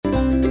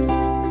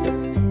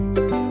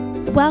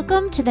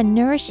Welcome to the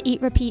Nourish,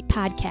 Eat, Repeat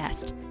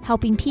podcast,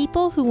 helping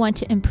people who want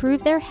to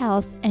improve their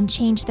health and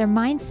change their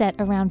mindset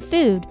around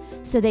food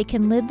so they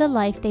can live the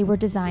life they were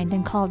designed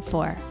and called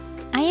for.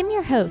 I am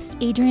your host,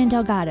 Adrienne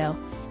Delgado,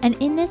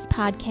 and in this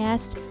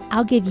podcast,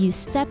 I'll give you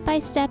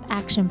step-by-step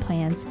action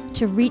plans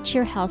to reach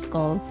your health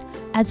goals,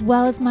 as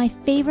well as my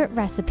favorite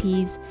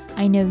recipes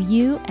I know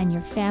you and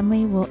your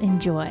family will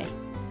enjoy.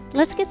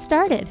 Let's get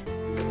started.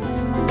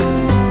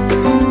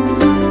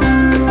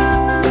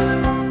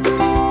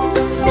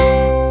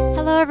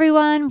 Hello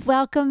everyone,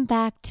 welcome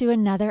back to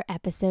another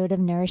episode of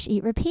Nourish,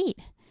 Eat, Repeat.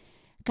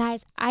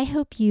 Guys, I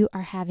hope you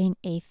are having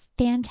a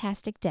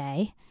fantastic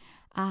day.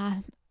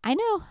 I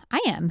know I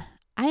am.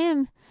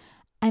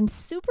 I'm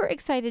super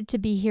excited to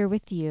be here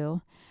with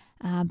you,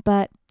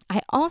 but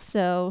I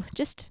also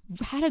just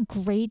had a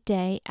great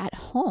day at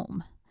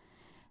home.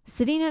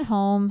 Sitting at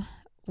home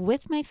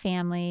with my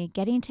family,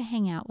 getting to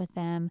hang out with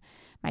them.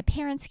 My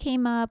parents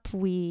came up.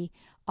 We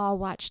all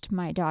watched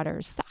my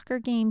daughter's soccer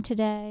game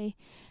today.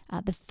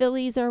 The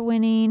Phillies are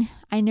winning.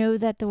 I know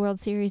that the World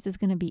Series is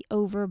going to be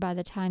over by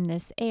the time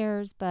this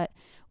airs, but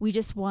we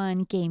just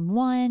won Game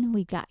 1.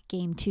 We've got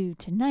Game 2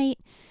 tonight.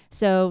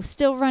 So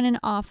still running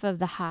off of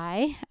the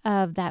high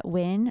of that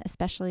win,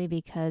 especially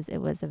because it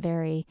was a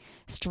very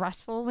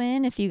stressful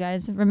win, if you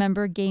guys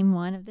remember Game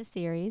 1 of the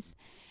series.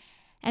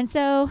 And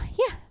so,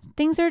 yeah,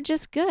 things are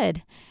just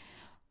good.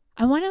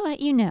 I want to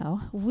let you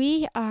know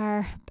we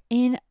are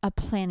in a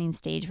planning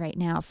stage right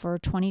now for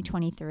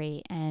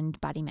 2023 and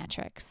Body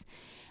Metrics.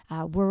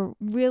 We're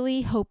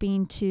really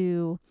hoping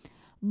to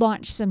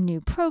launch some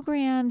new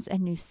programs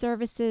and new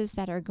services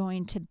that are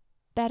going to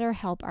better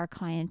help our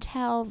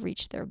clientele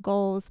reach their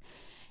goals.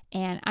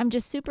 And I'm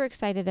just super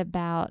excited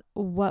about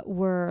what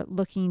we're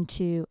looking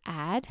to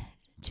add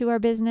to our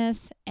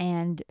business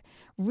and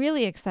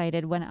really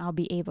excited when I'll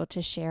be able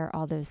to share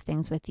all those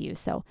things with you.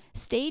 So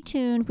stay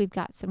tuned. We've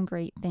got some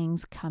great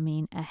things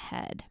coming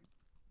ahead.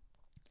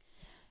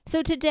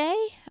 So today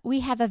we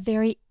have a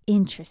very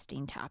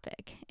interesting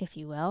topic, if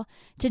you will.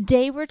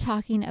 Today we're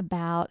talking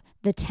about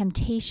the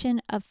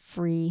temptation of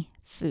free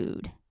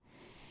food.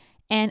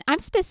 And I'm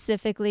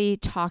specifically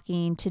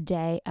talking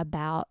today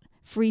about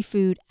free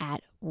food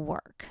at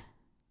work.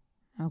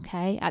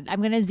 Okay,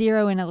 I'm going to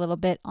zero in a little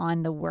bit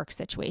on the work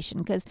situation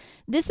because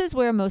this is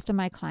where most of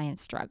my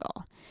clients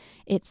struggle.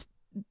 It's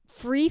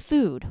free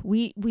food.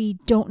 We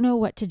don't know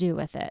what to do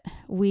with it.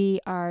 We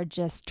are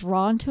just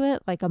drawn to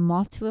it like a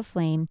moth to a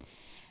flame.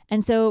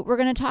 And so we're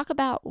going to talk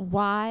about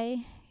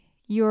why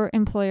your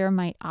employer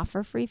might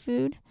offer free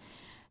food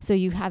so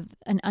you have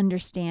an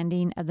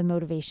understanding of the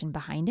motivation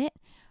behind it.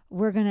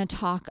 We're going to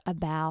talk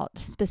about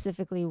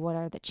specifically what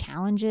are the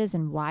challenges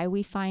and why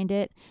we find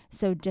it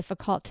so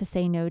difficult to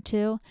say no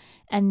to.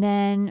 And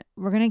then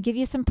we're going to give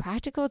you some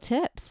practical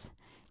tips.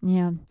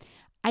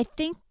 I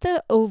think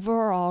the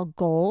overall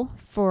goal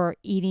for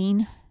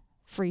eating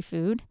free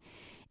food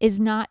is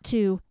not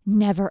to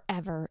never,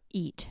 ever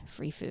eat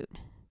free food.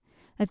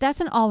 Like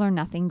that's an all or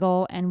nothing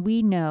goal. And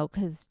we know,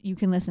 because you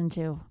can listen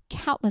to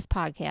countless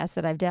podcasts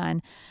that I've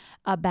done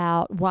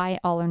about why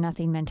all or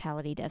nothing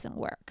mentality doesn't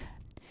work.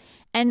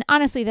 And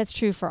honestly, that's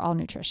true for all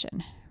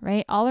nutrition,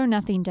 right? All or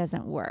nothing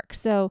doesn't work.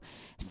 So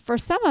for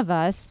some of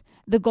us,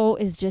 the goal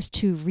is just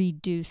to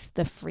reduce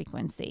the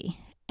frequency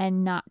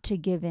and not to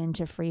give in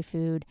to free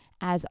food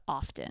as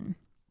often.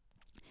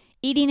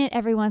 Eating it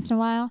every once in a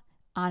while,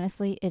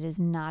 honestly, it is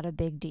not a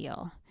big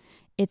deal.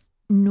 It's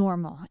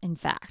normal, in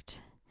fact.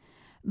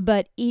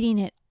 But eating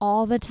it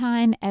all the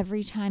time,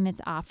 every time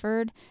it's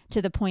offered,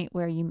 to the point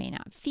where you may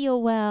not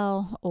feel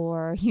well,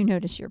 or you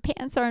notice your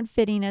pants aren't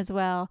fitting as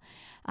well,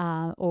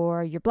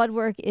 or your blood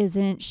work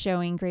isn't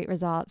showing great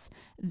results,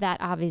 that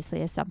obviously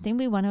is something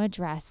we want to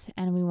address,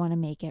 and we want to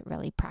make it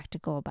really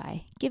practical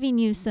by giving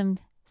you some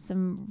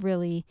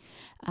really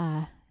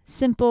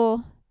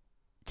simple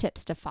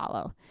tips to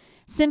follow.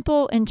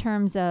 Simple in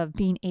terms of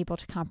being able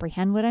to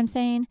comprehend what I'm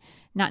saying,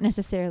 not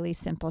necessarily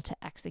simple to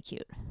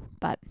execute,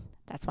 but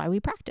that's why we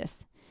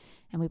practice.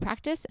 And we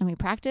practice and we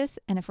practice.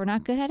 And if we're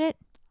not good at it,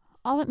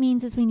 all it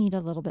means is we need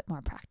a little bit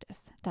more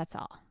practice. That's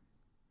all.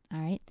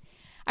 All right.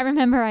 I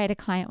remember I had a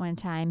client one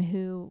time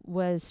who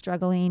was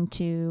struggling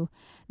to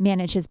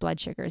manage his blood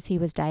sugars. He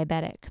was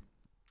diabetic.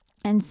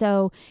 And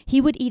so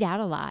he would eat out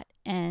a lot.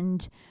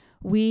 And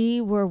we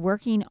were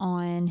working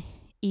on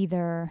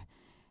either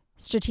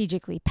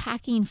strategically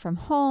packing from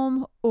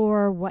home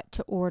or what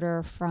to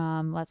order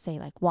from, let's say,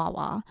 like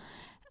Wawa,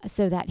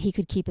 so that he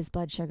could keep his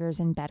blood sugars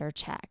in better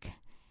check.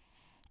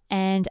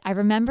 And I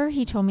remember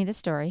he told me the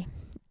story.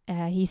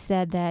 He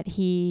said that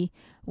he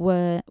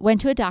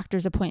went to a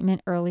doctor's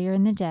appointment earlier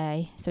in the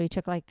day. So he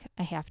took like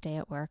a half day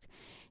at work.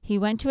 He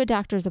went to a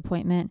doctor's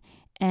appointment,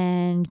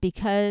 and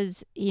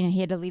because he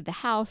had to leave the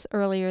house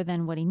earlier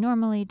than what he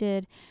normally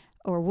did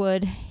or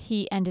would,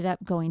 he ended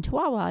up going to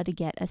Wawa to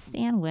get a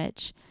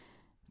sandwich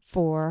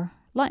for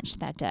lunch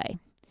that day.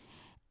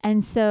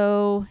 And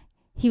so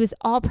He was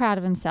all proud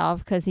of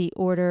himself because he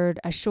ordered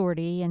a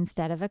shorty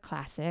instead of a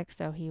classic.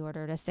 So he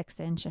ordered a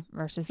 6-inch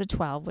versus a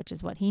 12, which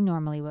is what he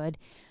normally would.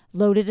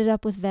 Loaded it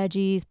up with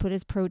veggies, put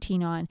his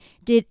protein on,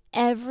 did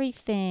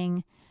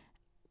everything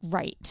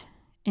right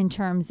in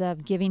terms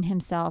of giving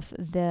himself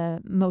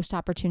the most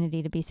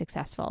opportunity to be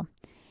successful.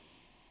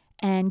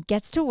 And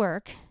gets to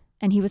work,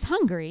 and he was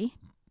hungry,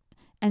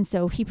 and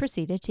so he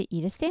proceeded to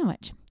eat a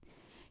sandwich.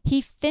 He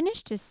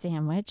finished his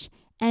sandwich,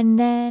 and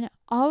then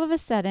all of a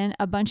sudden,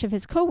 a bunch of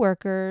his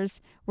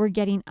coworkers were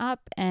getting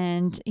up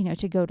and,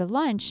 to go to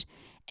lunch,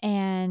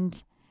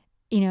 and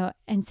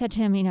said to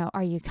him,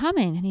 are you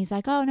coming? And he's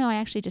like, oh, no, I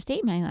actually just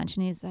ate my lunch.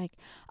 And he's like,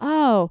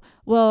 oh,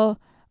 well,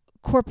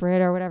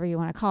 corporate or whatever you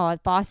want to call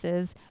it,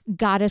 bosses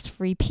got us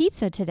free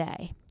pizza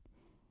today.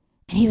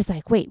 And he was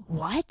like, wait,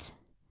 what?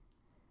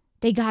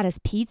 They got us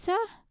pizza?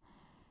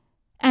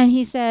 And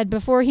he said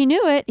before he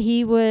knew it,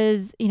 he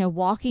was,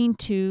 walking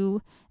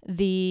to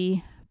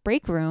the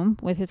break room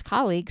with his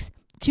colleagues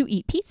to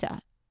eat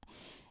pizza.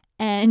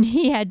 And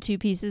he had 2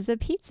 pieces of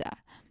pizza.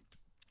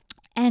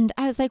 And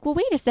I was like, well,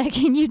 wait a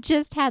second, you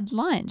just had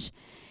lunch.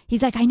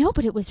 He's like, I know,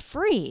 but it was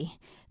free.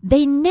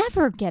 They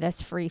never get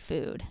us free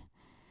food.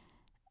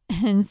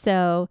 And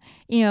so,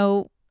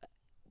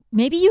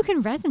 maybe you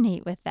can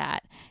resonate with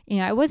that.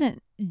 I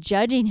wasn't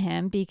judging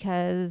him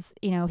because,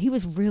 he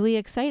was really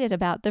excited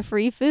about the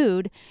free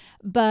food,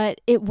 but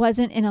it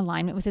wasn't in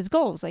alignment with his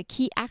goals. Like,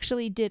 he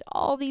actually did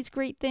all these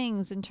great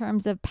things in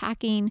terms of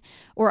packing,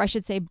 or I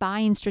should say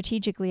buying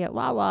strategically at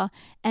Wawa,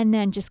 and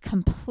then just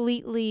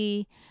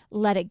completely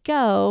let it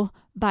go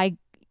by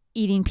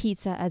eating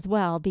pizza as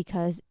well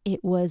because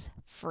it was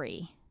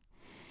free.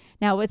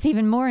 Now, what's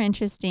even more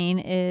interesting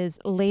is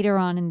later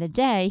on in the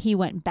day, he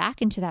went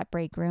back into that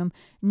break room,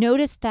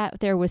 noticed that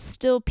there was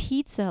still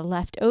pizza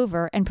left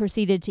over, and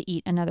proceeded to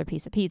eat another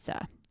piece of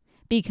pizza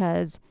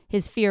because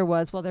his fear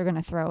was, well, they're going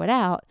to throw it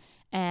out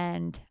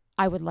and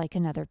I would like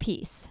another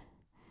piece.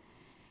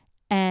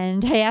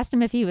 And I asked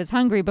him if he was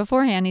hungry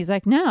beforehand. He's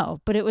like,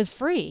 no, but it was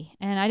free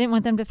and I didn't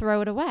want them to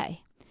throw it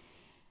away.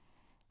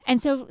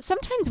 And so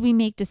sometimes we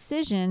make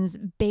decisions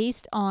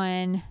based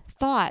on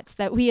thoughts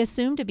that we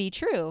assume to be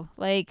true.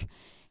 Like,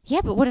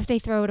 yeah, but what if they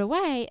throw it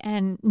away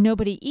and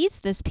nobody eats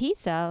this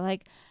pizza?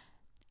 Like,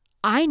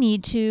 I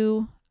need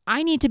to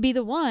be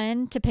the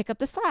one to pick up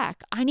the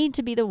slack. I need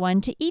to be the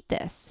one to eat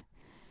this.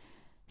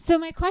 So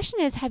my question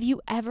is, have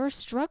you ever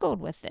struggled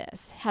with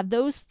this? Have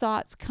those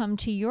thoughts come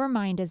to your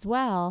mind as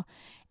well?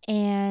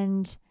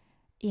 And,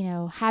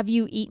 have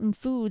you eaten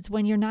foods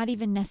when you're not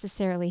even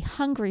necessarily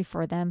hungry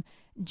for them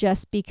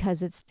just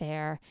because it's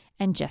there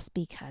and just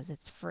because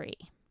it's free?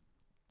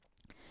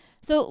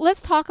 So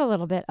let's talk a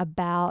little bit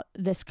about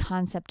this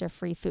concept of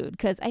free food,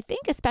 because I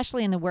think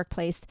especially in the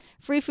workplace,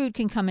 free food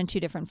can come in 2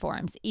 different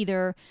forms.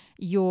 Either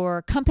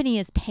your company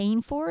is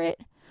paying for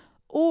it,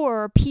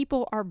 or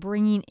people are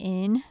bringing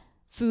in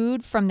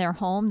food from their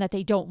home that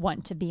they don't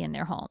want to be in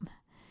their home.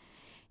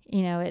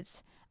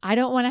 It's, I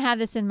don't want to have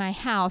this in my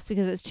house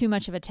because it's too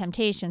much of a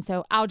temptation,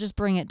 so I'll just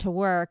bring it to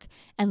work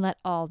and let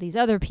all these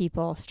other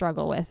people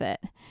struggle with it.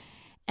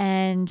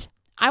 And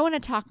I want to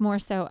talk more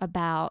so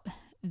about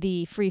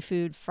the free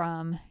food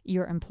from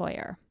your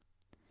employer.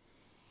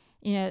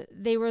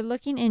 They were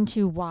looking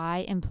into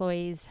why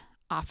employees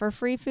offer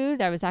free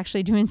food. I was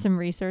actually doing some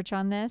research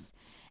on this.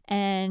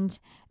 And,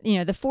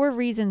 the 4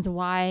 reasons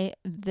why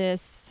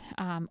this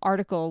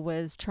article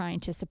was trying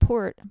to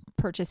support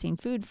purchasing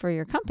food for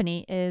your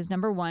company is,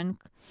 number 1,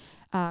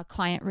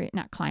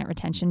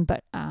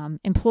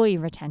 employee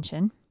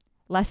retention.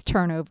 Less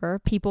turnover.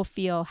 People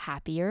feel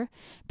happier.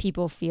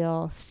 People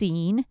feel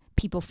seen.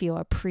 People feel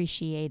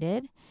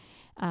appreciated.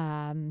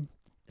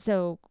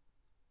 So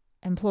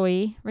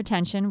employee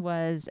retention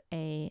was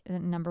the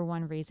number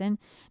 1 reason.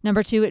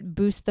 Number 2, it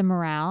boosts the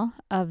morale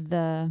of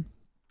the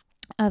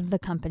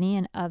company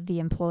and of the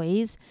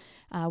employees.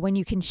 When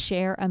you can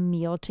share a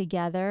meal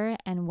together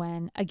and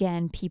when,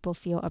 again, people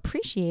feel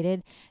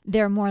appreciated,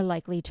 they're more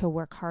likely to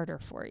work harder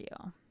for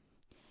you.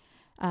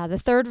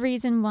 The 3rd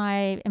reason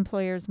why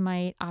employers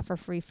might offer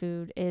free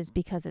food is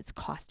because it's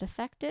cost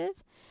effective.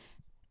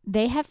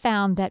 They have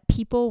found that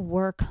people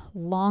work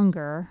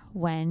longer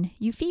when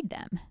you feed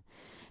them.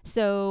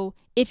 So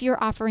if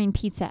you're offering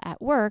pizza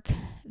at work,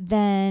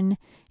 then,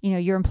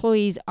 your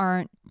employees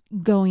aren't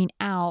going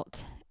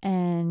out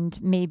and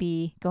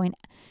maybe going,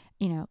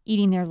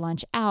 eating their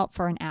lunch out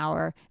for an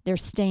hour. They're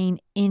staying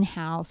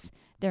in-house.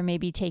 They're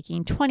maybe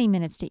taking 20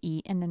 minutes to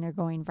eat and then they're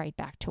going right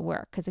back to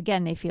work. Because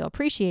again, they feel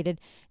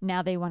appreciated.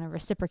 Now they want to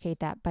reciprocate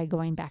that by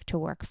going back to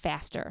work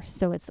faster.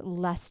 So it's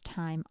less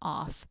time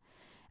off.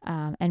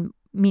 And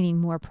meaning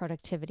more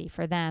productivity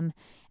for them.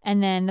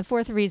 And then the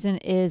 4th reason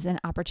is an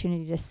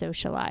opportunity to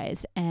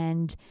socialize.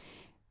 And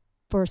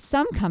for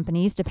some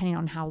companies, depending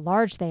on how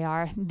large they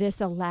are,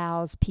 this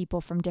allows people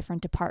from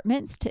different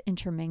departments to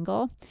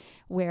intermingle,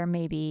 where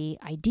maybe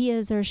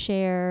ideas are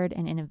shared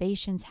and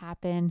innovations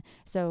happen.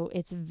 So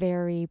it's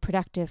very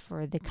productive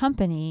for the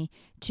company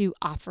to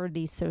offer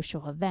these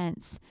social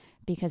events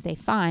because they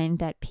find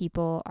that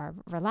people are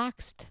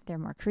relaxed, they're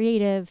more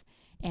creative,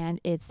 and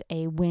it's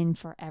a win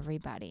for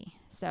everybody.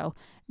 So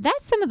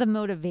that's some of the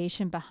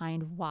motivation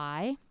behind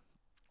why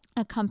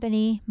a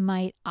company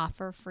might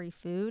offer free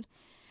food.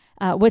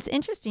 What's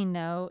interesting,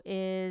 though,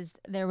 is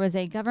there was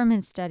a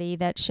government study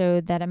that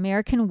showed that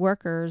American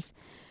workers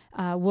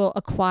will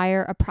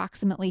acquire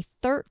approximately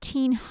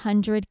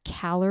 1,300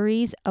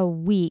 calories a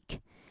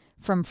week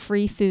from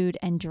free food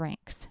and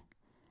drinks.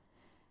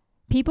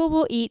 People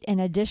will eat an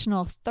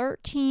additional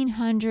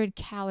 1,300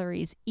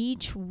 calories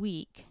each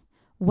week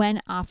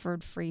when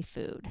offered free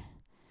food.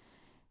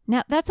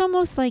 Now, that's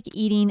almost like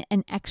eating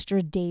an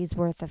extra day's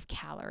worth of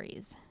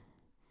calories,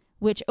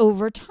 which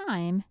over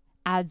time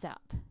adds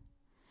up.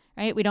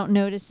 Right? We don't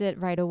notice it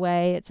right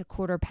away. It's a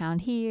quarter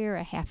pound here,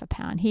 a half a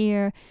pound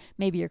here.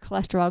 Maybe your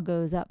cholesterol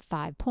goes up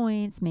 5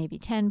 points, maybe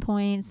 10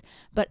 points.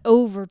 But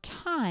over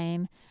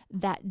time,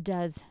 that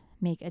does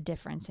make a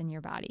difference in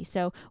your body.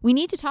 So we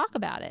need to talk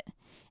about it.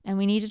 And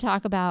we need to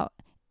talk about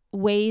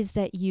ways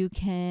that you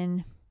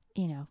can,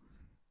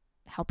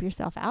 help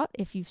yourself out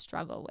if you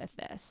struggle with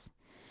this.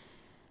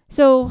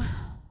 So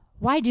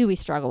why do we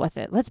struggle with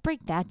it? Let's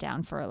break that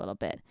down for a little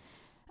bit.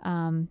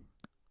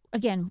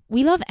 Again,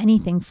 we love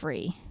anything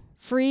free.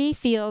 Free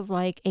feels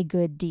like a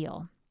good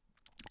deal.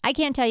 I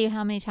can't tell you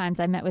how many times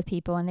I met with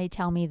people and they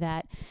tell me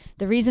that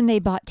the reason they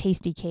bought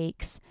Tasty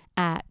Cakes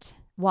at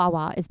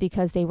Wawa is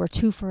because they were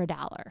 2 for $1.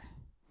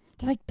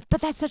 They're like,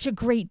 but that's such a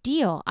great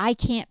deal. I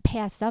can't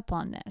pass up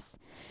on this.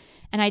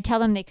 And I tell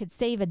them they could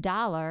save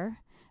 $1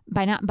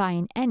 by not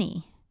buying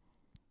any.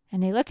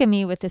 And they look at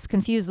me with this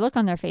confused look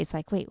on their face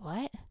like, wait,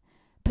 what?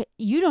 But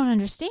you don't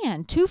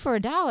understand. 2 for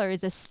 $1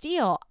 is a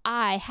steal.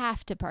 I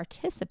have to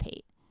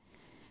participate.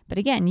 But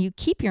again, you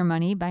keep your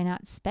money by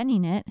not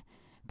spending it,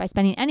 by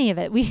spending any of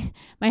it.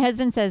 My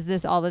husband says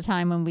this all the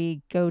time when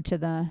we go to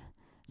the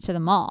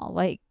mall.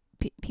 Like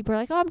people are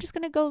like, oh, I'm just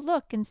going to go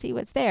look and see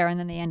what's there. And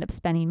then they end up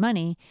spending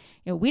money.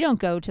 We don't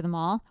go to the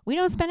mall. We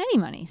don't spend any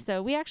money.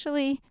 So we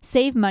actually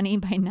save money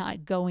by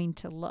not going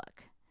to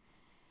look.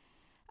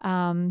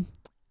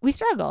 We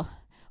struggle.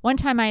 One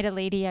time I had a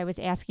lady, I was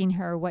asking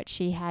her what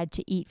she had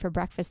to eat for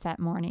breakfast that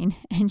morning.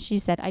 And she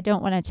said, I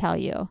don't want to tell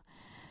you.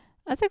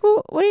 I was like,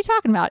 well, what are you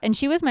talking about? And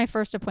she was my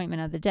first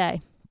appointment of the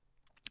day.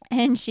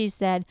 And she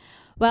said,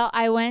 well,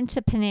 I went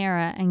to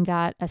Panera and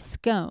got a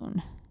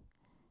scone.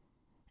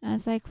 I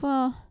was like,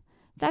 well,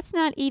 that's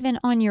not even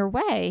on your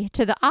way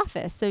to the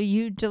office. So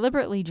you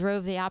deliberately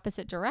drove the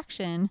opposite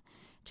direction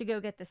to go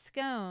get the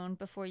scone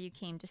before you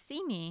came to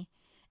see me.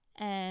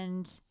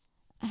 And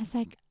I was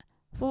like,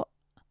 well,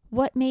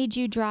 what made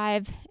you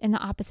drive in the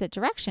opposite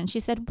direction? She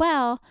said,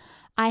 well,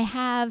 I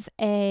have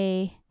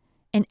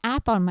an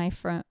app on my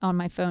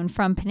phone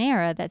from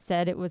Panera that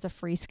said it was a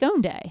free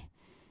scone day.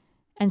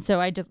 And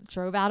so I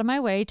drove out of my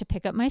way to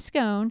pick up my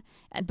scone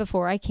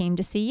before I came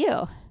to see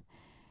you.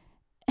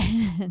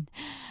 And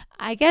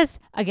I guess,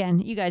 again,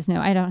 you guys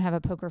know I don't have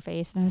a poker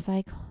face. And I was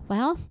like,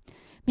 well,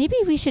 maybe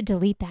we should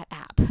delete that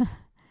app.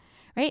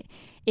 Right?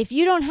 If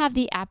you don't have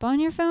the app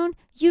on your phone,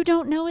 you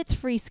don't know it's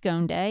free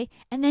scone day,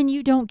 and then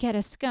you don't get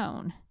a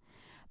scone.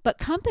 But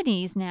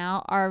companies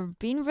now are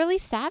being really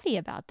savvy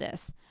about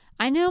this.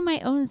 I know my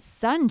own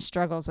son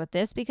struggles with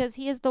this because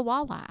he has the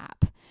Wawa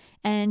app.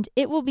 And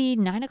it will be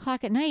 9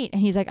 o'clock at night.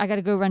 And he's like, I got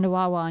to go run to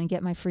Wawa and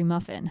get my free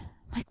muffin.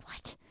 I'm like,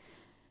 what?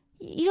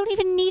 You don't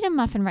even need a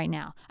muffin right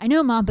now. I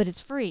know, Mom, but it's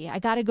free. I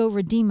got to go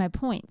redeem my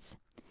points.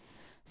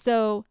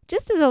 So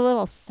just as a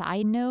little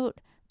side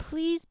note,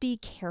 please be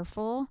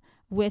careful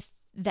with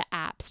the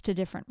apps to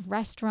different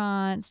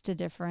restaurants, to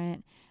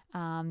different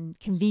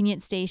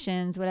convenience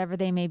stations, whatever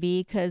they may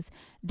be, because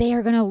they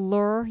are going to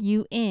lure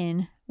you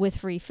in with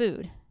free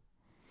food.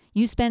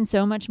 You spend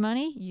so much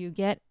money, you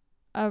get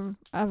a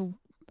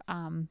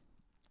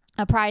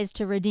prize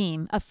to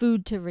redeem, a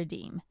food to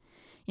redeem.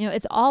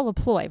 It's all a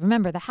ploy.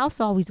 Remember, the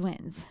house always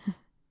wins.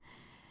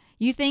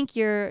 You think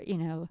you're,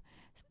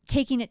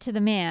 taking it to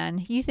the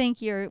man. You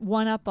think you're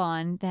one up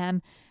on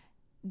them.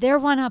 They're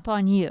one up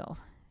on you.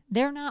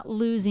 They're not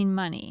losing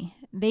money.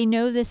 They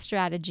know this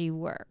strategy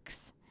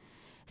works.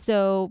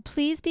 So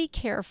please be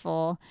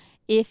careful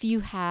if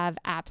you have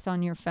apps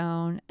on your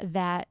phone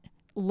that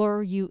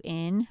lure you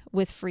in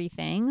with free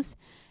things.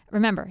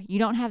 Remember, you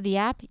don't have the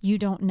app, you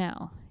don't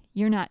know.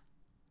 You're not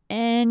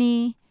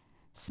any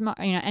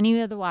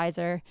of the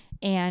wiser,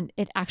 and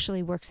it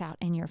actually works out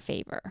in your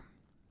favor.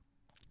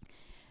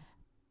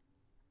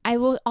 I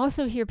will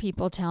also hear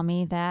people tell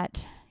me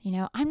that,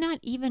 I'm not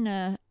even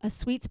a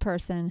sweets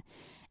person,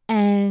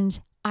 and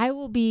I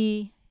will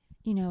be,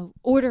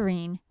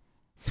 ordering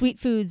sweet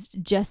foods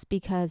just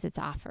because it's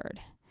offered.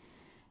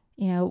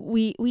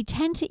 We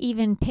tend to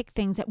even pick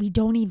things that we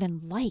don't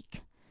even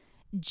like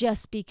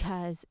just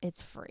because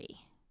it's free.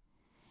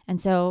 And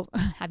so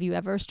have you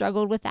ever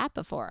struggled with that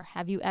before?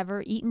 Have you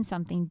ever eaten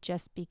something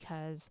just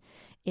because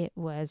it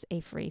was a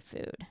free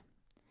food?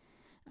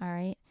 All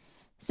right.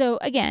 So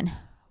again,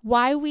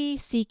 why we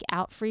seek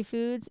out free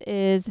foods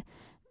is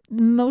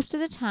most of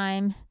the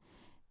time,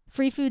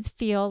 free foods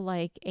feel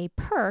like a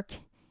perk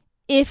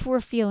if we're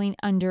feeling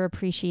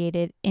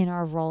underappreciated in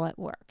our role at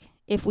work.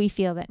 if we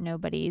feel that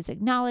nobody's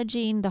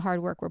acknowledging the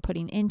hard work we're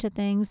putting into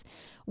things,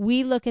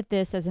 we look at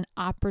this as an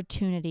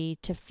opportunity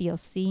to feel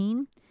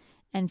seen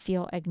and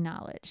feel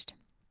acknowledged.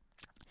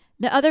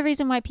 The other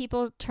reason why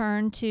people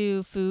turn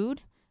to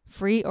food,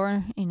 free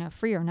or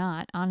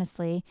not,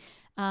 honestly,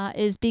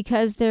 is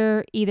because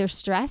they're either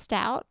stressed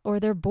out or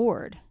they're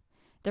bored.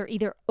 They're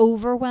either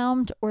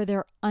overwhelmed or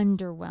they're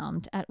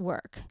underwhelmed at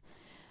work,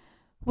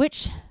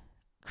 which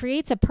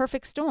creates a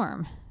perfect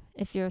storm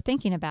if you're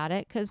thinking about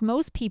it, because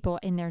most people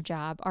in their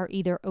job are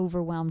either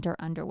overwhelmed or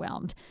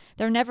underwhelmed.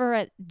 They're never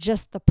at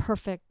just the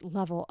perfect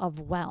level of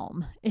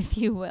whelm, if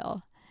you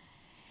will.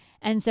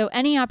 And so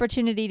any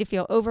opportunity to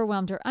feel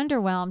overwhelmed or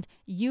underwhelmed,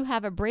 you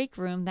have a break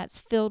room that's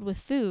filled with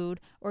food,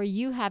 or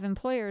you have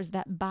employers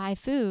that buy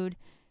food,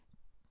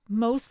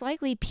 most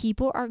likely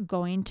people are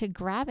going to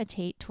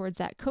gravitate towards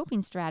that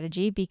coping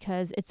strategy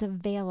because it's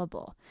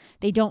available.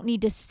 They don't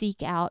need to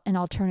seek out an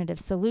alternative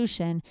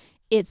solution.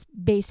 It's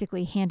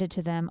basically handed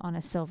to them on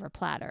a silver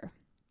platter.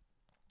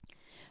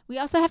 We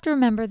also have to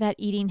remember that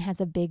eating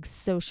has a big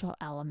social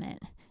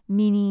element,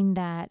 meaning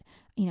that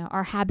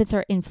our habits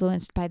are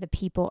influenced by the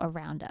people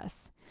around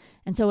us.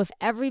 And so if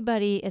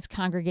everybody is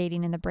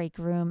congregating in the break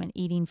room and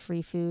eating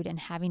free food and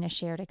having a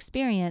shared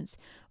experience,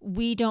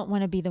 we don't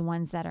want to be the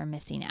ones that are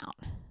missing out.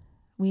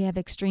 We have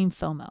extreme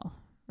FOMO,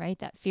 right?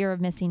 That fear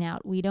of missing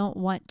out. We don't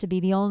want to be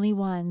the only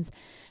ones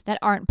that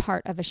aren't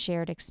part of a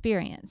shared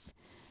experience.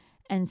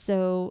 And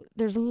so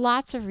there's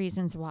lots of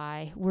reasons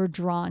why we're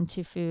drawn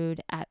to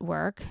food at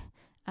work,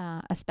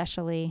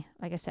 especially,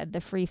 like I said,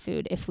 the free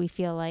food. If we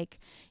feel like,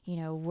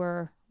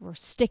 we're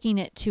sticking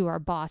it to our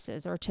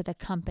bosses or to the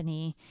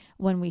company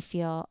when we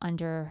feel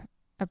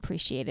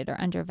underappreciated or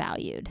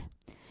undervalued.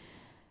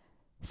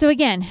 So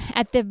again,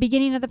 at the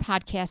beginning of the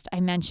podcast, I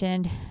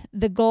mentioned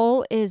the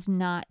goal is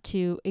not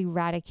to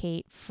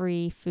eradicate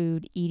free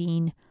food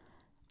eating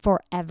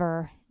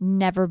forever,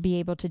 never be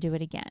able to do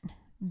it again.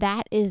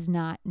 That is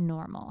not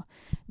normal.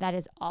 That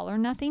is all or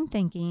nothing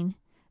thinking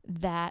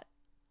that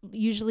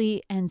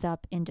usually ends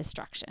up in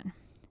destruction.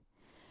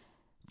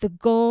 The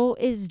goal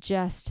is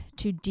just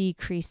to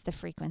decrease the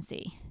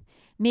frequency.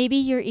 Maybe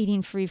you're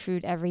eating free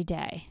food every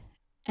day.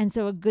 And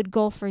so a good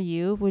goal for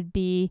you would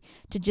be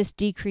to just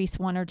decrease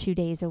 1 or 2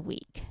 days a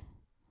week,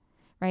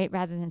 right?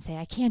 Rather than say,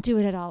 I can't do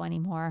it at all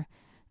anymore.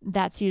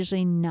 That's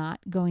usually not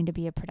going to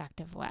be a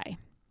productive way.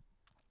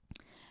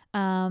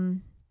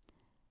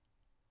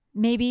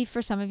 Maybe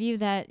for some of you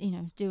that,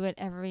 do it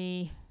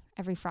every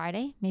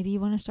Friday, maybe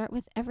you want to start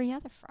with every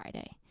other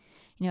Friday.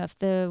 If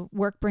the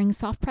work brings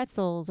soft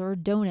pretzels or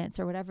donuts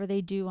or whatever they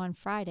do on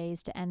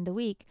Fridays to end the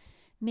week,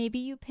 maybe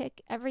you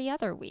pick every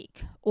other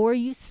week, or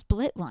you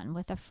split one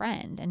with a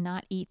friend and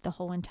not eat the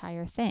whole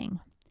entire thing.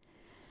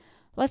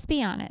 Let's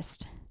be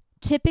honest.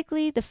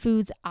 Typically, the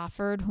foods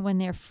offered when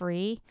they're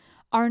free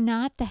are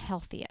not the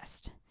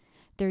healthiest.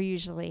 They're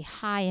usually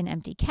high in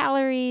empty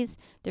calories.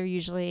 They're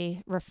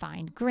usually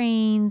refined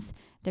grains.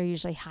 They're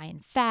usually high in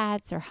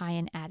fats or high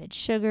in added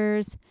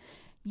sugars.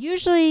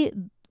 Usually,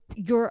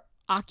 your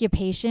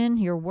occupation,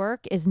 your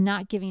work, is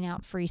not giving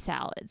out free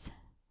salads.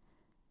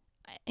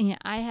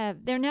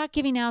 They're not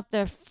giving out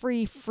the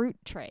free fruit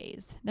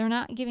trays. They're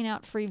not giving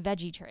out free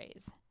veggie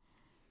trays.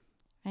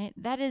 Right?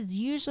 That is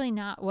usually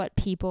not what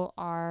people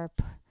are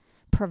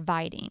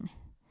providing.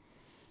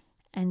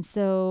 And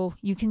so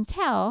you can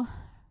tell,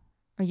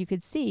 or you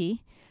could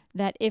see,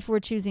 that if we're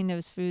choosing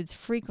those foods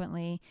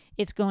frequently,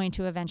 it's going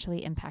to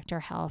eventually impact our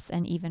health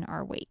and even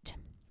our weight.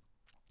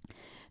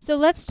 So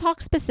let's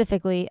talk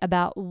specifically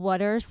about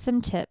what are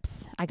some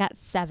tips, I got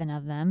 7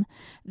 of them,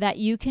 that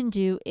you can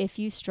do if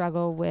you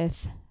struggle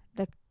with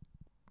the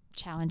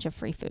challenge of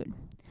free food.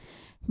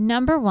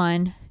 Number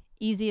 1,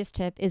 easiest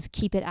tip, is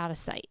keep it out of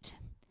sight.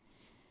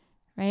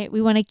 Right?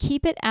 We want to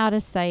keep it out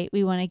of sight.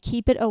 We want to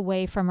keep it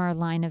away from our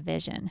line of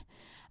vision.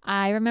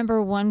 I remember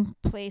one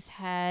place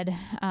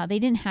they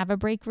didn't have a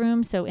break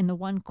room, so in the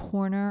one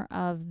corner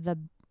of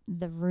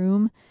the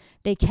room,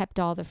 they kept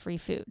all the free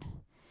food.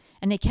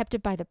 And they kept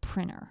it by the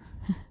printer,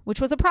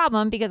 which was a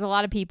problem because a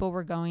lot of people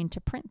were going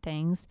to print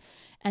things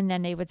and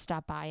then they would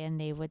stop by and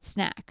they would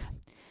snack.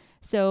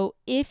 So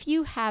if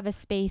you have a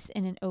space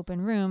in an open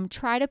room,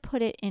 try to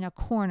put it in a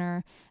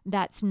corner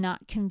that's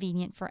not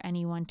convenient for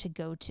anyone to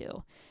go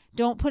to.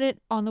 Don't put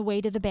it on the way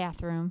to the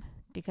bathroom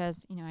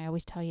because, I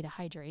always tell you to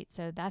hydrate,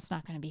 so that's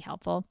not going to be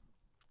helpful.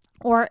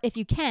 Or if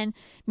you can,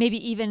 maybe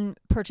even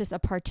purchase a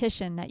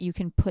partition that you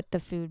can put the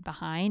food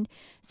behind.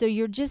 So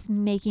you're just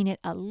making it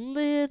a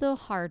little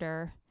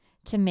harder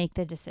to make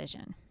the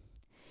decision.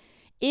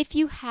 If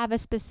you have a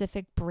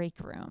specific break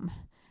room,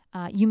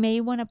 you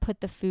may want to put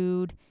the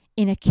food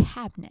in a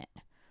cabinet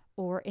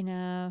or in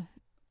the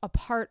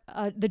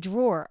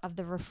drawer of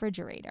the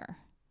refrigerator,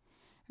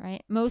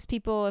 right? Most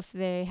people, if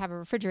they have a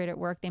refrigerator at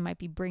work, they might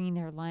be bringing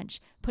their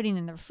lunch, putting it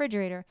in the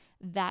refrigerator.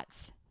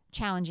 That's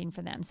challenging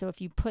for them. So if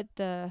you put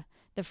the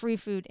free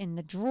food in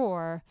the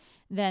drawer,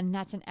 then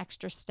that's an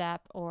extra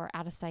step, or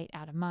out of sight,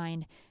 out of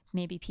mind.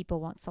 Maybe people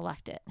won't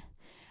select it.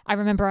 I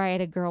remember I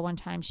had a girl one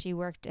time, she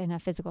worked in a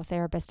physical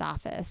therapist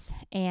office,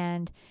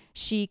 and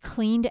she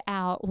cleaned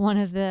out one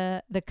of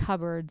the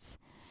cupboards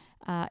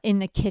in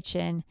the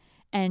kitchen,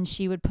 and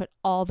she would put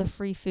all the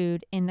free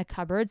food in the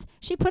cupboards.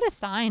 She put a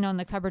sign on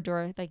the cupboard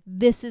door, like,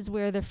 this is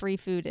where the free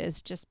food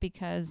is, just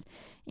because,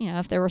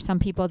 if there were some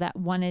people that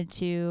wanted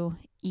to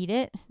eat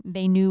it,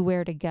 they knew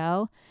where to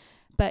go.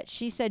 But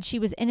she said she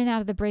was in and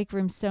out of the break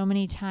room so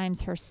many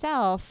times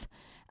herself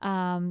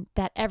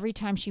that every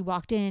time she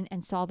walked in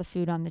and saw the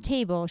food on the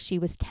table, she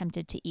was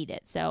tempted to eat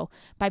it. So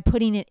by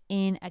putting it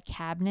in a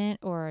cabinet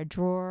or a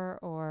drawer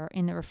or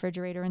in the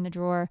refrigerator in the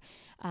drawer,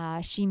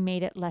 she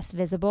made it less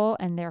visible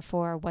and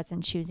therefore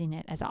wasn't choosing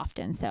it as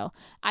often. So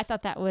I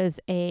thought that was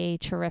a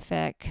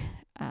terrific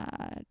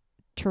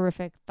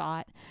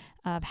thought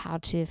of how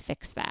to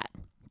fix that.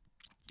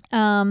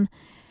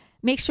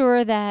 Make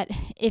sure that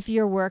if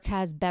your work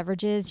has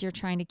beverages, you're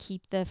trying to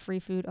keep the free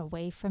food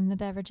away from the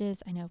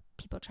beverages. I know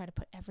people try to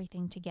put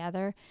everything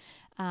together,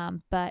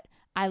 but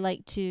I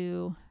like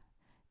to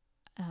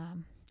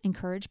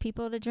encourage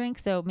people to drink.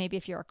 So maybe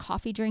if you're a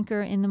coffee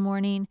drinker in the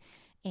morning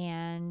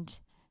and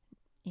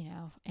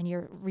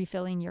you're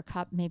refilling your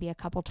cup maybe a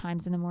couple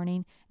times in the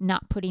morning,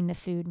 not putting the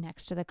food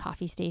next to the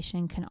coffee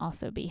station can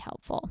also be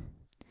helpful.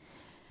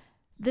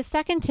 The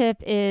second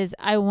tip is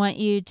I want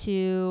you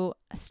to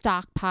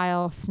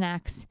stockpile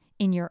snacks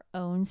in your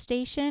own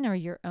station or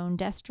your own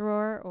desk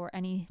drawer or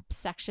any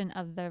section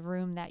of the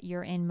room that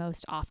you're in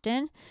most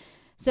often,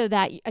 so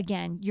that,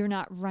 again, you're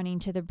not running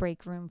to the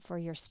break room for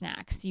your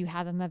snacks. You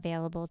have them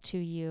available to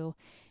you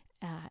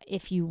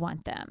if you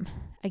want them.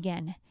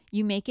 Again,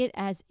 you make it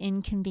as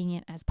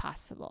inconvenient as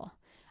possible.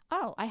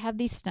 Oh, I have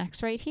these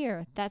snacks right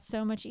here. That's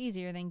so much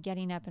easier than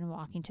getting up and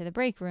walking to the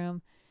break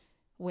room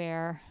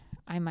where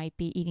I might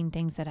be eating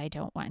things that I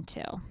don't want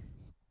to.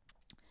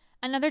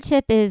 Another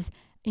tip is,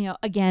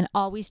 again,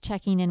 always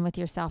checking in with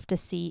yourself to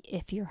see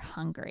if you're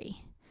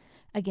hungry.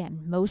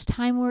 Again, most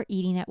time we're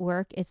eating at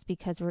work, it's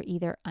because we're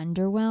either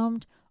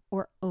underwhelmed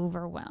or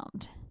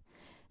overwhelmed.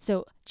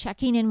 So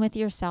checking in with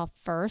yourself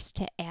first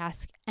to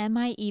ask, am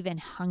I even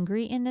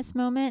hungry in this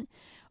moment?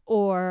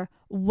 Or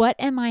what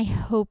am I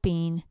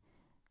hoping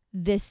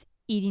this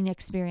eating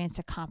experience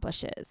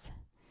accomplishes?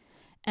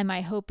 Am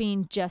I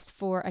hoping just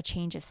for a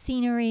change of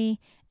scenery?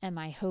 Am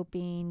I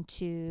hoping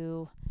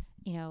to,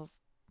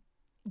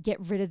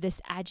 get rid of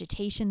this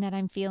agitation that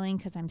I'm feeling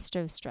because I'm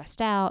so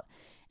stressed out?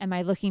 Am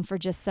I looking for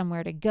just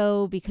somewhere to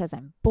go because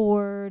I'm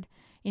bored?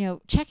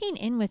 Checking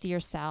in with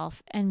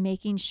yourself and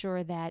making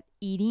sure that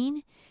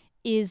eating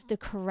is the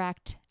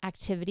correct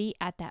activity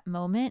at that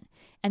moment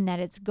and that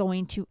it's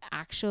going to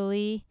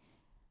actually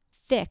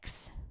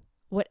fix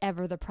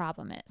whatever the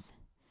problem is,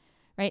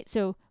 right?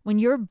 So when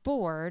you're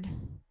bored,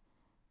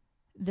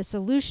 the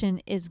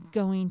solution is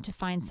going to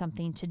find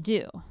something to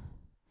do.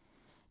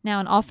 Now,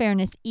 in all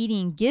fairness,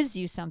 eating gives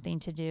you something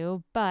to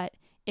do, but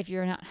if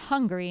you're not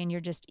hungry and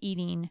you're just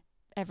eating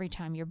every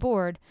time you're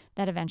bored,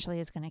 that eventually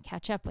is going to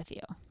catch up with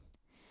you.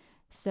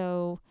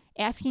 So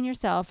asking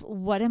yourself,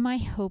 what am I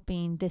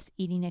hoping this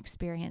eating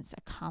experience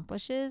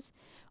accomplishes,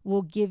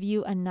 will give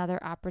you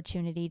another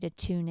opportunity to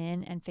tune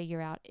in and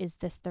figure out, is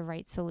this the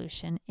right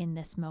solution in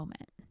this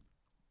moment?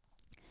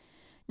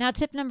 Now,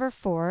 tip number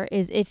 4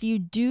 is if you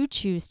do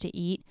choose to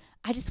eat,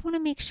 I just want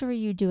to make sure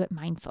you do it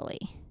mindfully.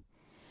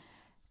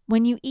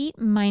 When you eat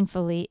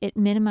mindfully, it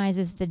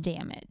minimizes the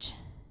damage,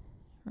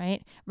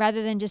 right?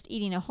 Rather than just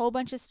eating a whole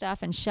bunch of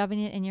stuff and shoving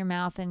it in your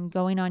mouth and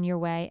going on your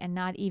way and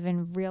not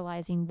even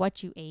realizing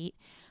what you ate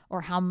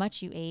or how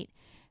much you ate,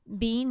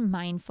 being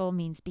mindful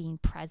means being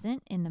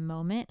present in the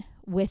moment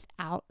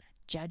without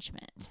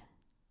judgment.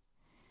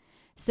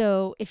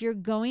 So if you're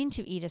going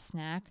to eat a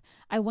snack,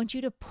 I want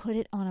you to put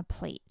it on a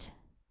plate.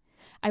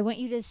 I want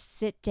you to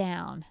sit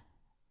down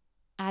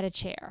at a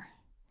chair.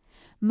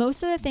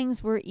 Most of the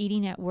things we're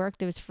eating at work,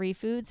 those free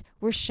foods,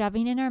 we're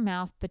shoving in our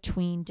mouth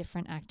between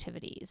different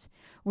activities.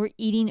 We're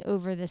eating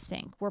over the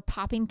sink. We're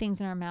popping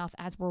things in our mouth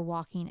as we're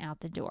walking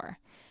out the door.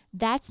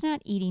 That's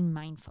not eating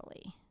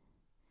mindfully,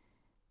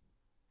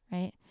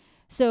 right?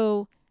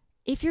 So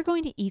if you're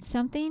going to eat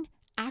something,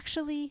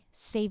 actually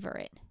savor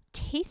it.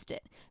 Taste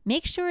it.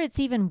 Make sure it's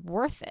even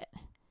worth it.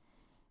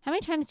 How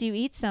many times do you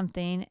eat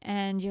something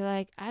and you're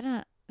like, I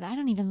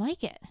don't even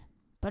like it,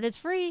 but it's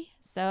free,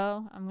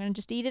 so I'm going to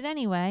just eat it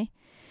anyway.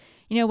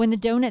 When the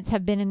donuts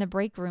have been in the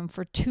break room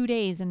for 2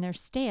 days and they're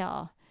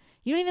stale,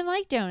 you don't even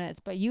like donuts,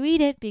 but you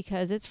eat it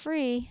because it's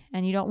free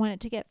and you don't want it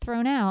to get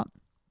thrown out.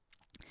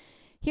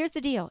 Here's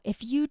the deal.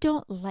 If you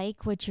don't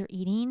like what you're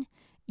eating,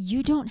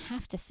 you don't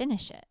have to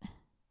finish it.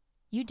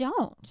 You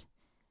don't.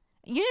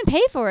 You didn't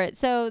pay for it,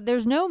 so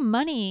there's no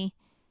money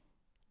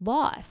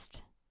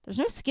lost. There's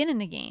no skin in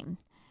the game.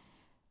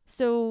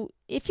 So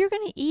if you're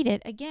going to eat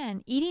it,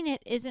 again, eating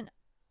it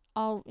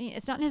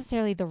it's not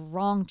necessarily the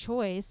wrong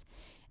choice,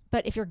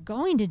 but if you're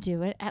going to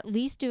do it, at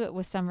least do it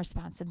with some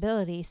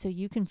responsibility so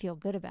you can feel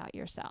good about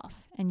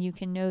yourself and you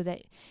can know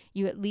that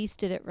you at least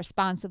did it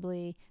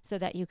responsibly so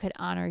that you could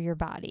honor your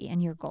body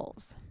and your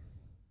goals.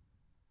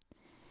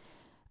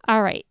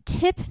 All right,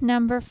 tip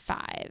number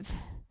 5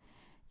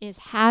 is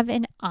have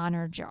an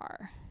honor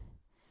jar.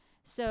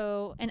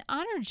 So an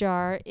honor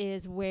jar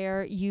is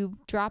where you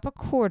drop a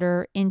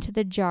quarter into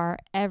the jar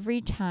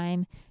every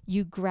time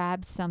you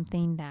grab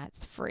something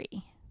that's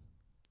free.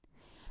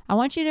 I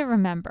want you to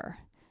remember,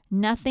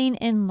 nothing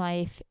in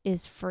life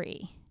is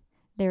free.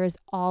 There is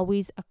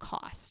always a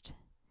cost.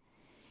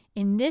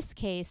 In this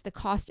case, the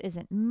cost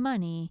isn't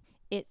money,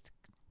 it's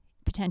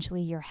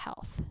potentially your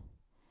health.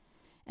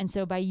 And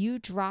so by you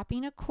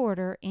dropping a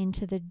quarter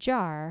into the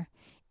jar,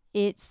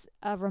 it's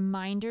a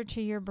reminder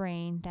to your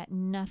brain that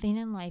nothing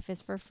in life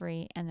is for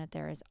free and that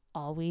there is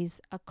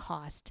always a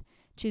cost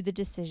to the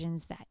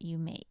decisions that you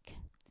make.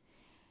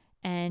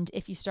 And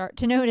if you start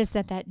to notice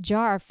that that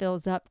jar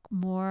fills up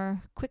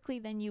more quickly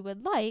than you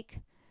would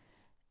like,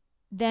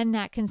 then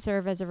that can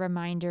serve as a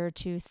reminder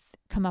to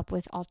come up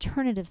with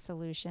alternative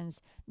solutions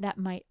that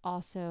might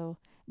also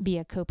be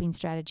a coping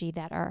strategy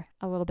that are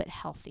a little bit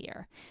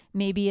healthier.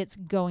 Maybe it's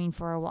going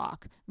for a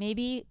walk.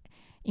 Maybe,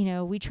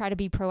 we try to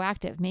be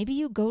proactive. Maybe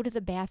you go to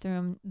the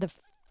bathroom, the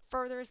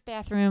furthest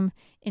bathroom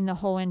in the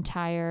whole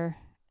entire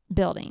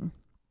building.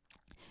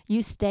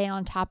 You stay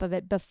on top of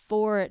it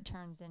before it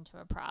turns into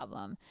a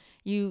problem.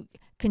 You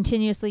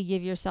continuously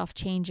give yourself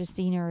change of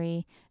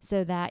scenery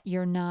so that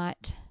you're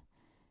not,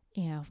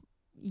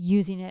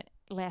 using it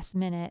last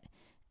minute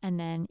and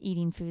then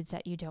eating foods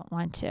that you don't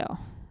want to.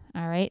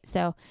 All right.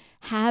 So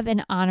have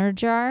an honor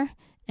jar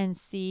and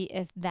see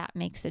if that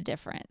makes a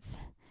difference.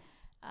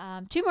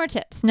 2 more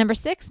tips. Number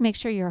 6, make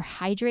sure you're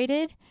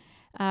hydrated.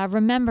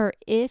 Remember,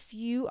 if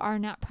you are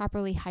not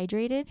properly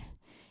hydrated,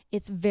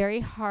 it's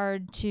very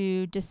hard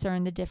to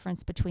discern the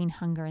difference between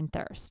hunger and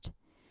thirst.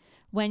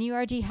 When you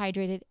are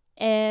dehydrated,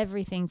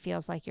 everything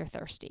feels like you're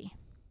thirsty.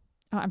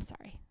 Oh, I'm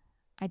sorry.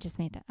 I just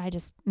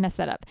messed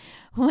that up.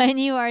 When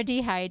you are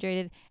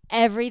dehydrated,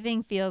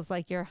 everything feels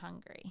like you're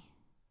hungry.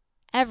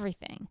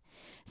 Everything.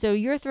 So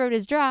your throat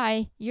is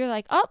dry. You're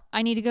like, oh,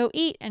 I need to go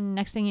eat. And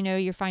next thing you know,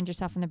 you find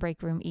yourself in the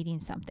break room eating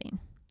something.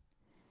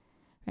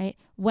 Right?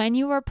 When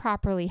you are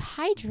properly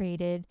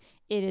hydrated,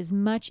 it is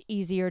much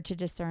easier to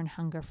discern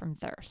hunger from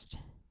thirst.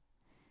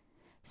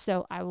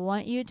 So I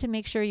want you to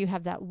make sure you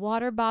have that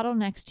water bottle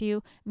next to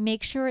you.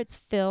 Make sure it's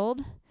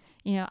filled.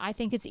 I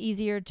think it's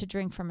easier to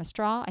drink from a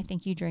straw. I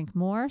think you drink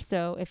more.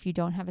 So if you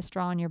don't have a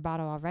straw in your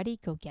bottle already,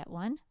 go get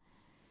one.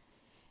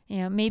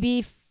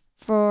 Maybe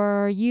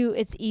for you,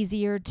 it's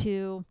easier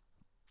to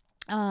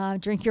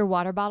drink your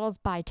water bottles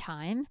by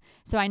time.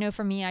 So I know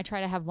for me, I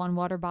try to have one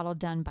water bottle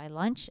done by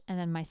lunch and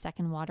then my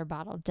second water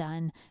bottle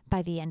done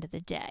by the end of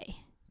the day.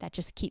 That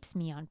just keeps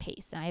me on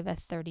pace. And I have a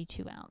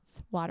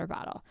 32-ounce water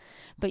bottle.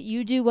 But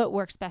you do what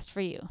works best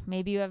for you.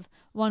 Maybe you have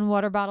one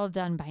water bottle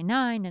done by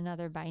 9,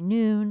 another by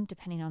noon,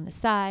 depending on the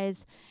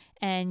size.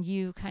 And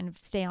you kind of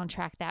stay on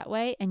track that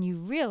way. And you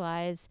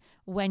realize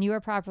when you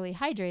are properly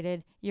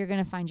hydrated, you're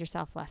going to find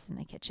yourself less in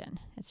the kitchen.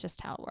 It's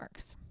just how it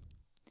works.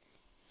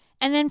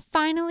 And then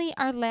finally,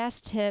 our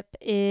last tip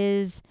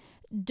is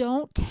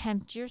don't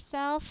tempt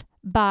yourself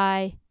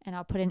by, and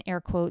I'll put in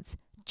air quotes,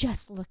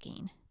 just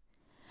looking.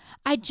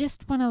 I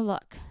just want to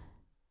look,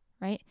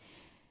 right?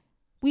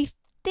 We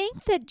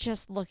think that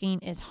just looking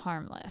is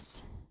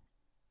harmless.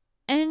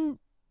 And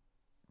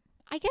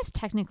I guess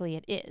technically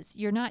it is.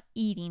 You're not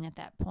eating at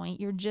that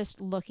point. You're just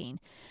looking.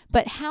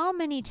 But how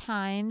many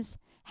times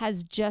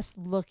has just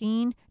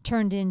looking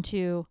turned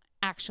into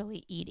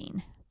actually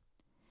eating?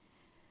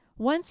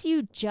 Once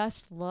you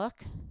just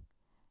look,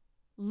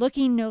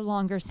 looking no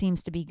longer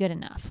seems to be good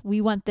enough. We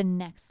want the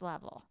next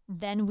level.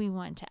 Then we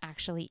want to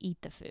actually eat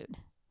the food.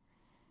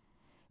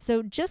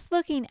 So just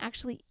looking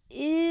actually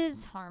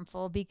is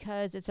harmful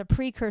because it's a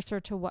precursor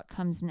to what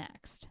comes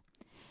next.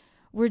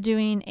 We're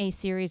doing a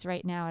series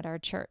right now at our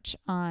church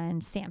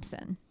on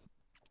Samson.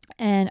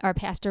 And our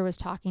pastor was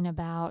talking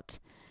about,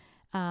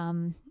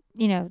 the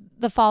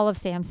fall of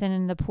Samson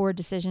and the poor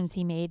decisions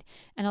he made.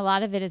 And a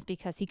lot of it is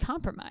because he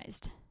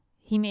compromised.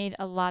 He made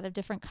a lot of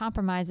different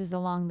compromises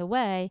along the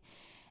way.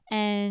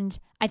 And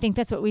I think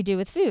that's what we do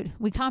with food.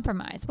 We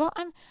compromise. Well,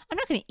 I'm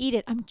not going to eat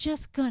it. I'm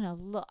just going to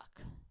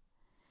look.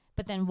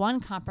 But then one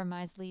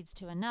compromise leads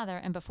to another.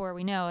 And before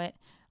we know it,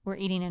 we're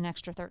eating an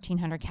extra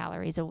 1,300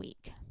 calories a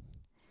week.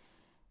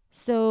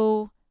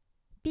 So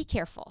be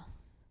careful.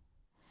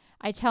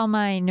 I tell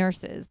my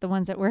nurses, the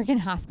ones that work in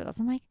hospitals,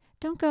 I'm like,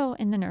 don't go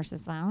in the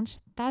nurses' lounge.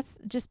 That's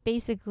just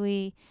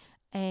basically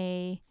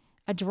a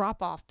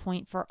drop-off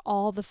point for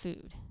all the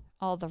food.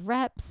 All the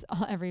reps,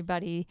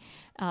 everybody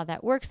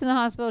that works in the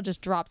hospital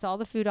just drops all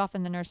the food off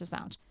in the nurses'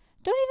 lounge.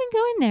 Don't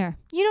even go in there.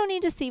 You don't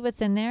need to see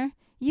what's in there.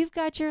 You've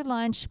got your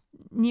lunch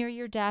near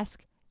your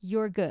desk.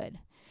 You're good.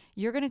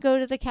 You're going to go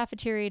to the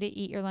cafeteria to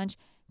eat your lunch.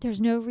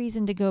 There's no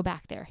reason to go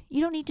back there.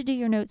 You don't need to do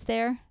your notes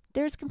there.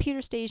 There's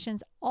computer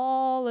stations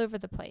all over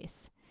the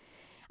place.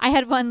 I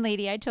had one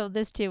lady I told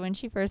this to when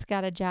she first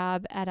got a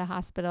job at a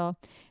hospital.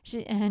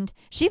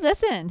 She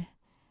listened.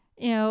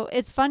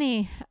 It's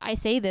funny I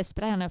say this,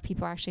 but I don't know if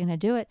people are actually going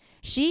to do it.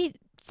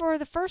 For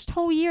the first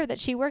whole year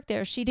that she worked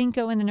there, she didn't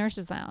go in the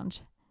nurses'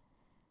 lounge.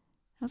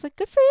 I was like,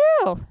 good for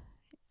you.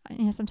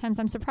 Sometimes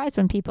I'm surprised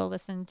when people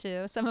listen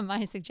to some of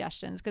my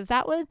suggestions, because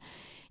that was,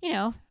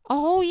 a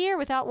whole year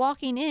without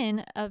walking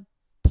in a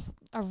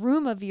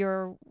room of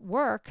your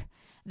work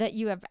that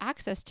you have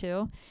access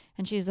to.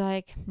 And she's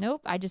like,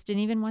 nope, I just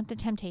didn't even want the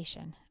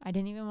temptation. I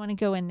didn't even want to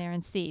go in there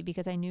and see,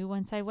 because I knew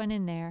once I went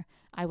in there,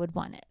 I would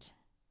want it.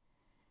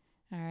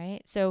 All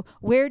right. So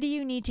where do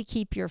you need to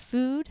keep your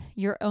food,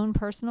 your own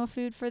personal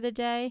food for the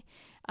day?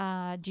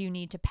 Do you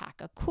need to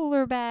pack a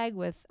cooler bag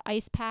with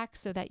ice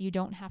packs so that you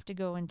don't have to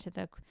go into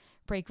the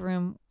break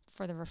room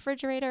for the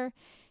refrigerator?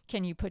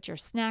 Can you put your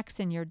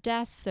snacks in your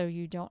desk so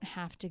you don't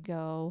have to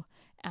go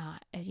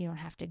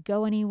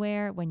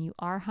anywhere when you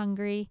are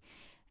hungry?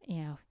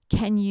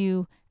 Can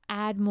you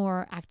add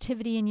more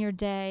activity in your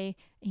day,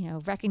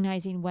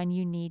 recognizing when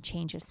you need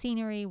change of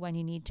scenery, when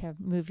you need to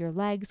move your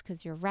legs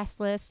because you're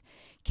restless?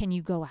 Can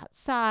you go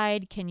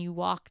outside? Can you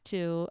walk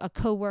to a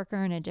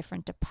coworker in a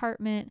different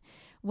department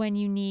when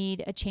you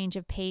need a change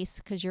of pace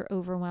because you're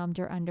overwhelmed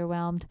or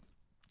underwhelmed?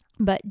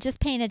 But just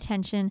paying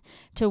attention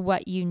to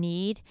what you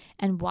need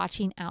and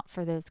watching out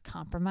for those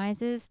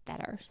compromises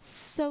that are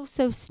so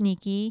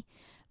sneaky,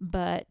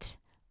 but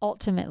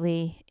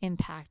ultimately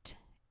impact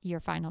your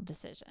final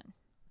decision.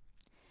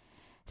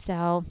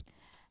 So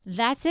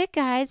that's it,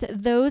 guys.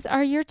 Those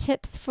are your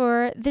tips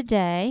for the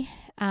day.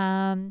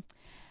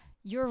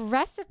 Your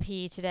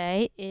recipe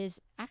today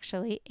is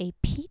actually a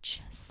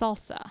peach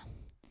salsa.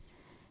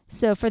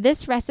 So for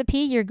this recipe,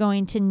 you're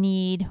going to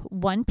need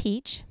 1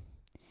 peach.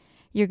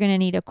 You're going to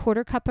need a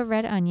 1/4 cup of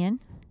red onion,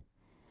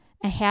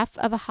 a 1/2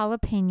 of a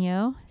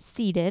jalapeno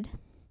seeded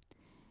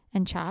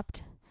and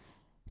chopped,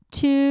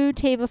 2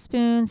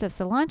 tablespoons of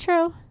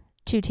cilantro,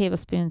 2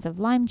 tablespoons of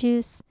lime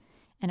juice,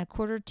 and a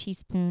 1/4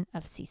 teaspoon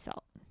of sea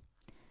salt.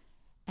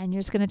 And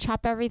you're just going to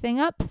chop everything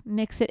up,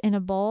 mix it in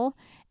a bowl,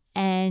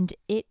 and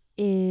it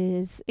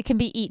can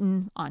be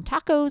eaten on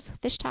tacos,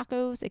 fish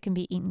tacos. It can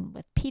be eaten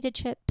with pita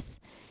chips.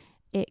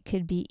 It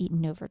could be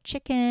eaten over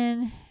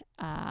chicken.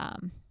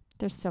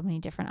 There's so many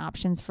different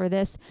options for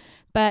this,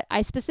 but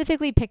I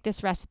specifically picked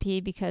this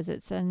recipe because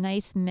it's a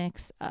nice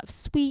mix of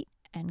sweet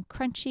and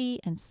crunchy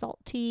and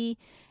salty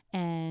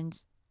and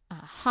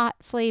hot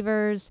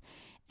flavors.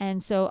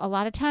 And so a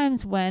lot of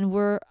times when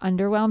we're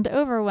underwhelmed,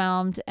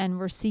 overwhelmed, and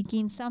we're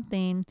seeking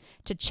something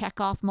to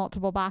check off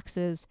multiple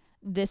boxes,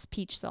 this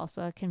peach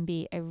salsa can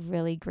be a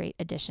really great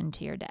addition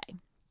to your day.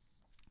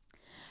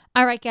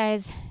 All right,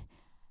 guys,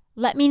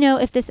 let me know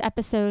if this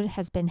episode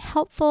has been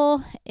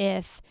helpful.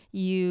 If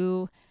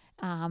you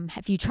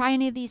try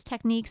any of these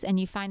techniques and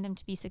you find them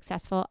to be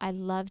successful, I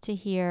love to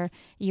hear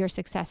your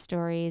success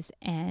stories.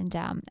 And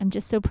I'm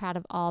just so proud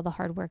of all the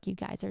hard work you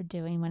guys are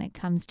doing when it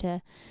comes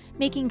to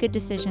making good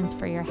decisions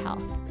for your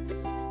health.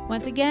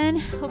 Once again,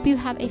 hope you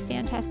have a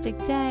fantastic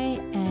day,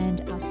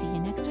 and I'll see you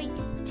next week.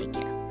 Take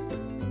care.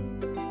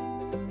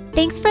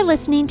 Thanks for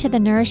listening to the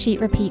Nourish,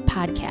 Eat, Repeat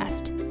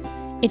podcast.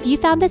 If you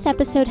found this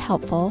episode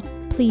helpful,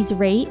 please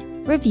rate,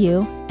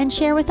 review, and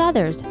share with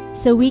others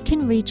so we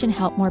can reach and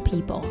help more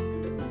people.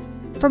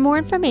 For more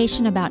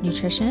information about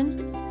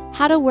nutrition,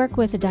 how to work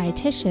with a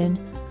dietitian,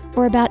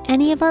 or about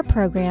any of our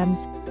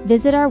programs,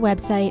 visit our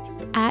website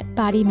at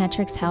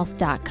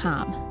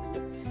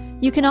bodymetricshealth.com.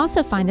 You can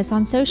also find us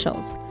on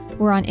socials.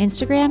 We're on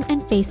Instagram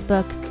and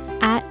Facebook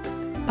at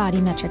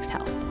Bodymetrics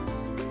Health.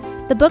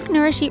 The book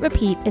Nourish, Eat,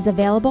 Repeat is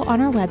available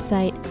on our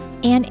website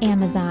and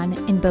Amazon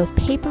in both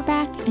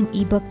paperback and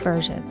ebook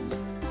versions.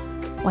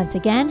 Once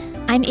again,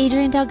 I'm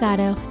Adrienne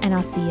Delgado, and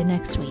I'll see you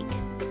next week.